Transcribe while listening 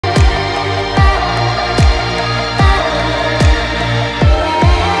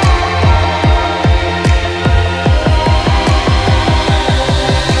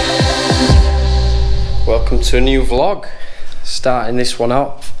welcome to a new vlog. Starting this one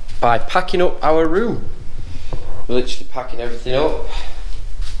out by packing up our room. We're literally packing everything up.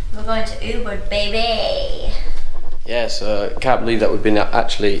 We're going to Ubud, baby. Yeah, so I can't believe that we've been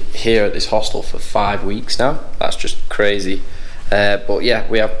actually here at this hostel for 5 weeks now. That's just crazy. But yeah,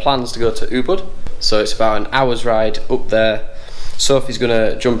 we have plans to go to Ubud. So it's about an hour's ride up there. Sophie's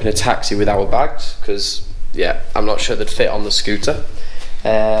gonna jump in a taxi with our bags because, yeah, I'm not sure they'd fit on the scooter.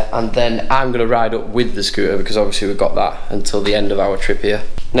 And then I'm gonna ride up with the scooter because obviously we've got that until the end of our trip here.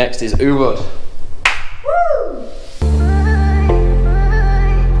 Next is Ubud. Woo!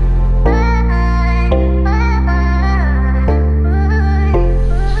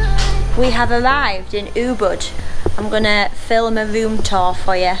 We have arrived in Ubud. I'm gonna film a room tour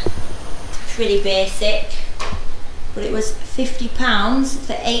for you. Pretty basic, but it was £50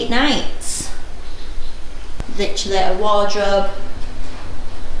 for 8 nights. Literally a wardrobe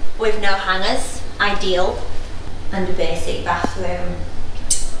with no hangers, ideal, and a basic bathroom.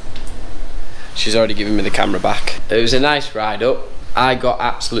 She's already given me the camera back. It was a nice ride up. I got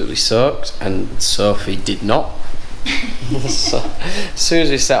absolutely soaked and Sophie did not. So, as soon as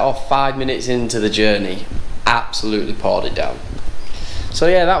we set off 5 minutes into the journey, absolutely poured it down. So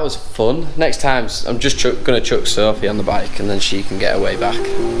yeah, that was fun. Next time I'm just gonna chuck Sophie on the bike and then she can get her way back.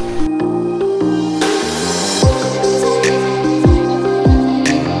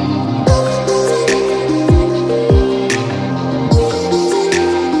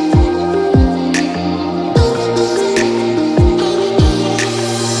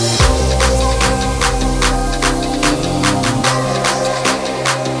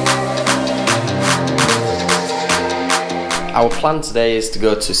 Our plan today is to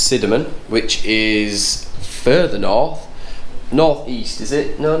go to Sidemen, which is further north. Northeast, is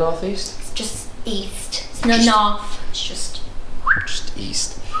it? No, northeast? It's just east. It's no north. It's just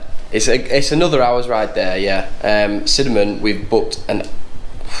east. It's another hour's ride there, yeah. Sidemen, we've booked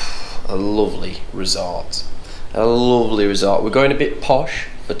a lovely resort. A lovely resort. We're going a bit posh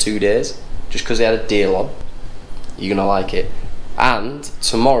for 2 days, just because they had a deal on. You're gonna like it. And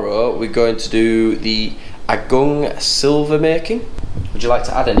tomorrow we're going to do the Agung silver making. Would you like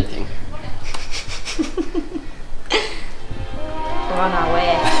to add anything? we're on our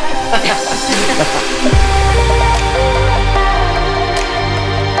way.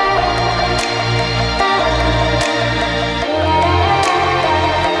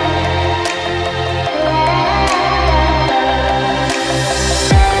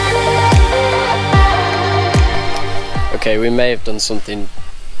 Okay, we may have done something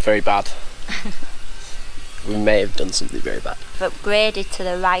very bad. We may have done something very bad. We've upgraded to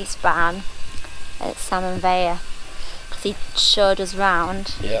the rice barn at Salmon Vaya because he showed us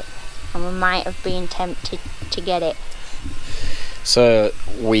round. Yeah. And we might have been tempted to get it. So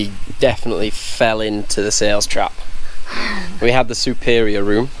we definitely fell into the sales trap. We had the superior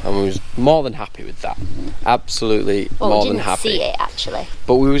room and we was more than happy with that. Absolutely more than happy. We didn't see it actually.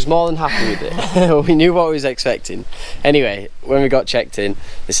 But we was more than happy with it. We knew what we was expecting. Anyway, when we got checked in,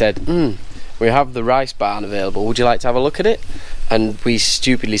 they said, we have the rice barn available, would you like to have a look at it? And we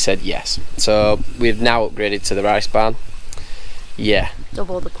stupidly said yes. So we've now upgraded to the rice barn. Yeah.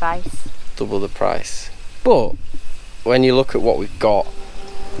 Double the price. Double the price. But when you look at what we've got,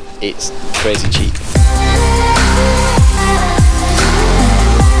 it's crazy cheap.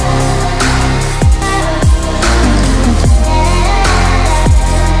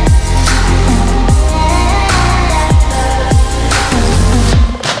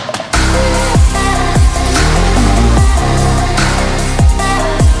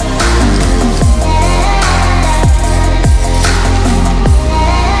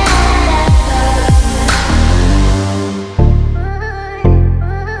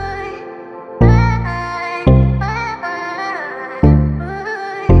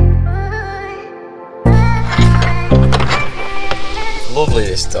 Lovely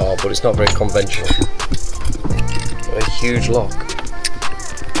this door, but it's not very conventional. Got a huge lock.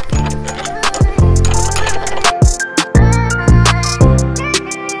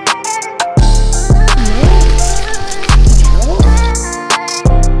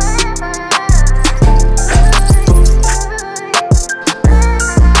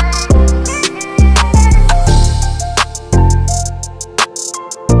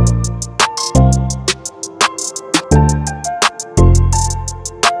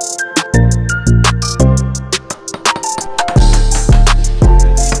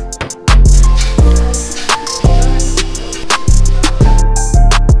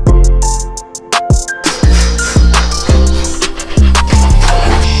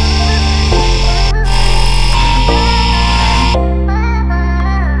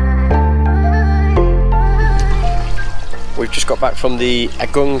 back from the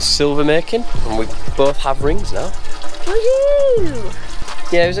Agung silver making, and we both have rings now. Woohoo!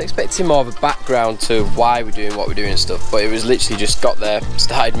 Yeah, I was expecting more of a background to why we're doing what we're doing and stuff, but it was literally just got there,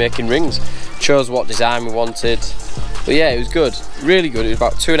 started making rings, chose what design we wanted. But yeah, it was good, really good. It was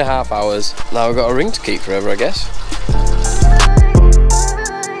about 2.5 hours. Now we've got a ring to keep forever, I guess.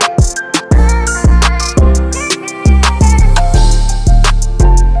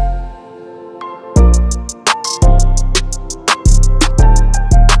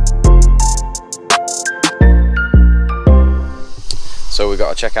 So we've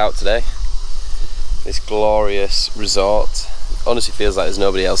got to check out today this glorious resort. It honestly feels like there's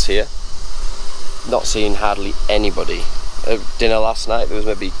nobody else here. Not seeing hardly anybody. At dinner last night there was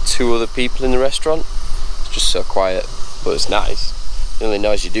maybe 2 other people in the restaurant. It's just so quiet, but it's nice. The only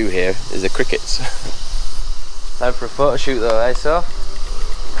noise you do hear is the crickets. Time for a photo shoot though, eh, so?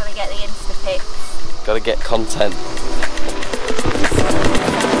 Gotta get the Insta pics. Gotta get content.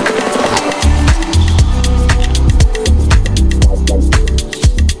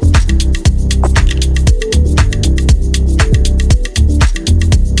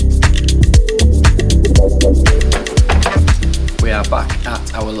 Back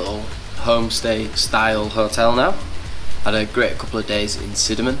at our little homestay style hotel now. Had a great couple of days in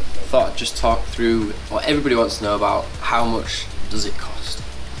Sidemen. Thought I'd just talk through what everybody wants to know about: how much does it cost?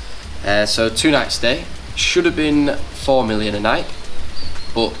 So 2-night stay, should have been 4 million a night,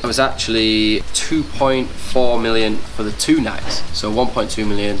 but it was actually 2.4 million for the 2 nights, so 1.2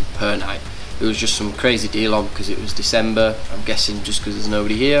 million per night. It was just some crazy deal on because it was December, I'm guessing just because there's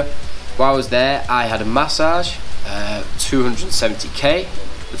nobody here. While I was there, I had a massage, 270k.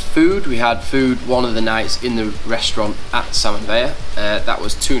 The food, we had food one of the nights in the restaurant at Samanvaya, that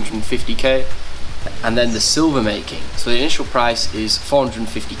was 250k. And then the silver making, so the initial price is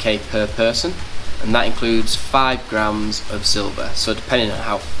 450k per person, and that includes 5 grams of silver. So depending on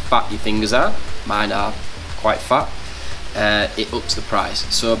how fat your fingers are, mine are quite fat, it ups the price.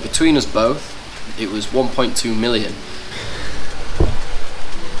 So between us both, it was 1.2 million.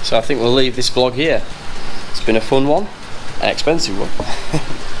 So I think we'll leave this vlog here. It's been a fun one, an expensive one.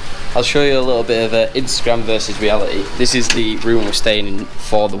 I'll show you a little bit of Instagram versus reality. This is the room we're staying in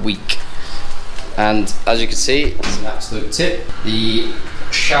for the week. And as you can see, it's an absolute tip. The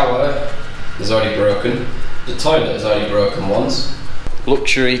shower is already broken. The toilet is already broken once.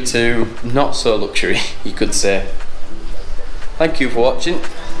 Luxury to not so luxury, you could say. Thank you for watching.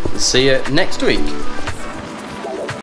 We'll see you next week.